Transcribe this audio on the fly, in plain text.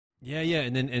Yeah, yeah,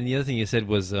 and then and the other thing you said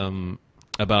was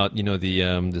about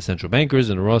the central bankers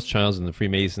and the Rothschilds and the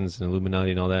Freemasons and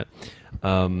Illuminati and all that.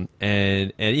 And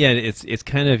yeah, it's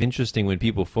kind of interesting when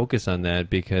people focus on that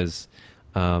because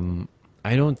um,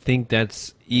 I don't think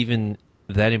that's even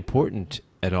that important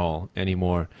at all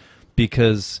anymore.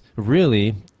 Because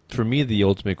really, for me, the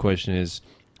ultimate question is,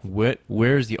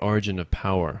 where's the origin of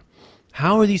power?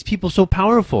 How are these people so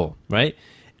powerful, right?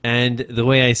 And the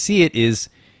way I see it is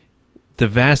the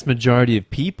vast majority of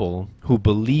people who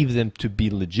believe them to be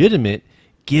legitimate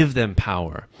give them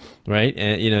power, right?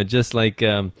 And just like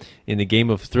in the Game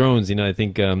of Thrones, I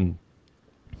think the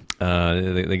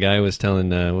guy was telling,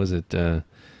 was it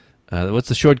what's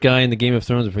the short guy in the Game of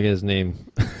Thrones? I forget his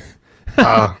name.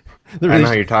 Oh, The I really, know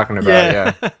who you're talking about.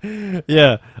 yeah, Yeah.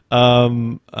 yeah.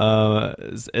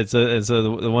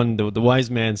 The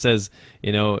wise man says,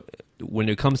 when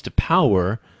it comes to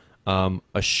power, a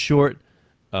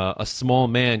a small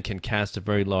man can cast a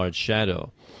very large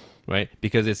shadow, right?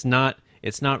 Because it's not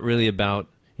really about,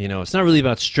 it's not really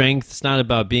about strength. It's not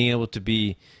about being able to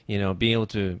be, being able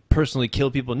to personally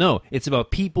kill people. No, it's about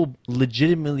people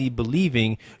legitimately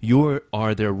believing you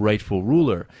are their rightful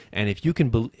ruler. And if you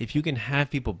can have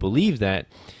people believe that,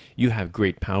 you have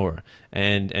great power.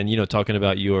 And talking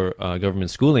about your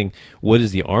government schooling, what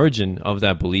is the origin of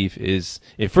that belief is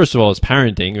first of all, it's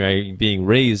parenting, right? Being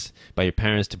raised by your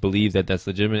parents to believe that that's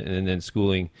legitimate, and then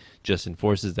schooling just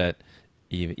enforces that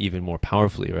even more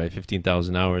powerfully, right?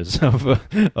 15,000 hours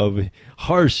of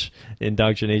harsh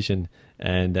indoctrination,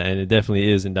 and it definitely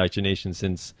is indoctrination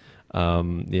since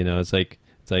it's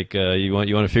like you want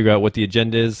to figure out what the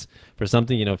agenda is for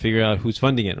something, figure out who's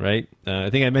funding it, right? I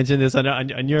think I mentioned this on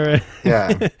your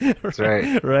Yeah, that's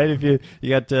right. right. If you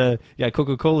got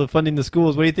Coca-Cola funding the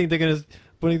schools, what do you think they're gonna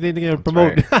That's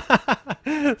promote?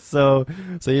 right. so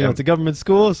Yep. it's a government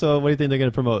school, so what do you think they're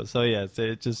going to promote? So yeah,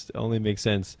 it just only makes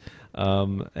sense.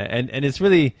 And it's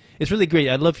really great.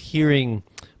 I love hearing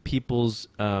people's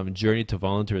journey to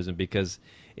volunteerism because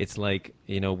it's like,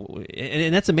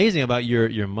 and that's amazing about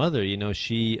your mother.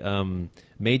 She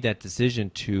made that decision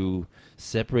to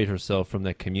separate herself from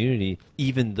that community,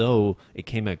 even though it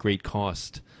came at great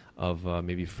cost of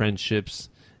maybe friendships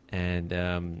and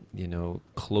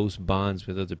close bonds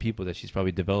with other people that she's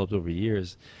probably developed over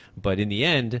years. But in the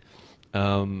end,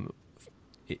 um,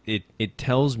 it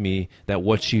tells me that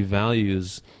what she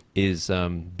values is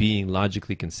being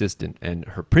logically consistent and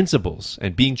her principles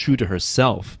and being true to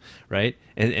herself, right?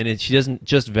 She doesn't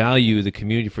just value the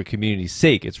community for community's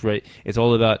sake. It's right. It's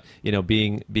all about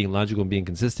being logical and being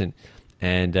consistent,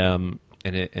 and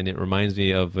it reminds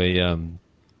me of a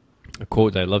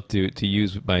quote that I love to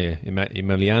use by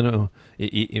Emiliano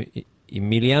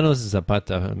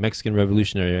Zapata, a Mexican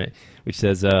revolutionary, right? Which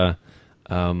says, "I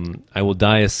will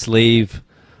die a slave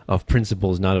of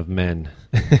principles, not of men."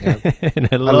 Yeah. And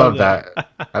I I love love that.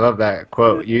 that. I love that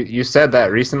quote. You said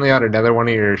that recently on another one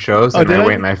of your shows, Oh, and did I I?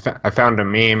 went and I found a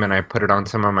meme and I put it on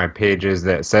some of my pages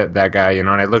that said that guy, and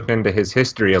I looked into his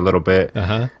history a little bit, Uh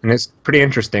huh. and it's pretty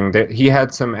interesting that he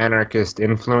had some anarchist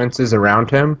influences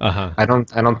around him. Uh huh. I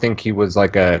don't think he was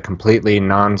like a completely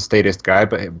non-statist guy,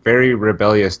 but very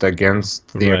rebellious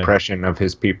against the Right. oppression of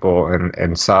his people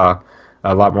and saw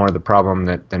a lot more of the problem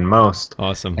than most.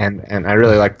 Awesome. And I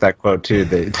really liked that quote too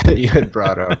that you had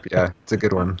brought up. Yeah, it's a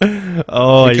good one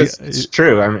Oh, because it's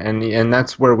true. And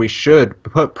that's where we should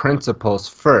put principles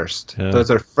first. yeah. Those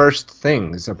are first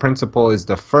things. A principle is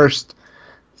the first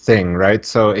thing, right?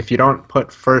 So if you don't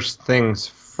put first things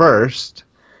first,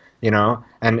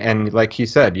 and like he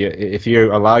said, if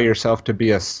you allow yourself to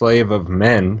be a slave of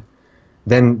men,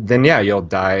 then yeah, you'll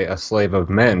die a slave of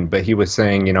men. But he was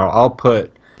saying, I'll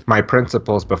put my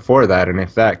principles before that, and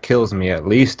if that kills me, at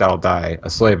least I'll die a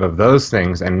slave of those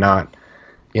things and not,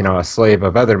 a slave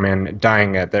of other men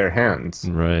dying at their hands.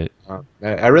 Right.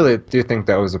 I really do think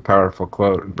that was a powerful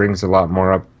quote. It brings a lot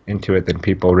more up into it than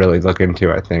people really look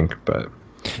into, I think. But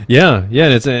Yeah,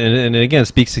 yeah, and again it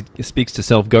speaks to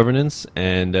self governance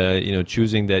and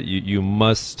choosing that you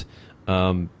must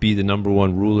be the number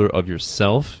one ruler of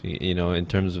yourself. In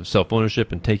terms of self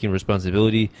ownership and taking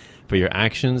responsibility for your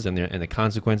actions and the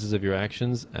consequences of your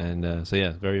actions. And so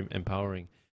yeah, very empowering.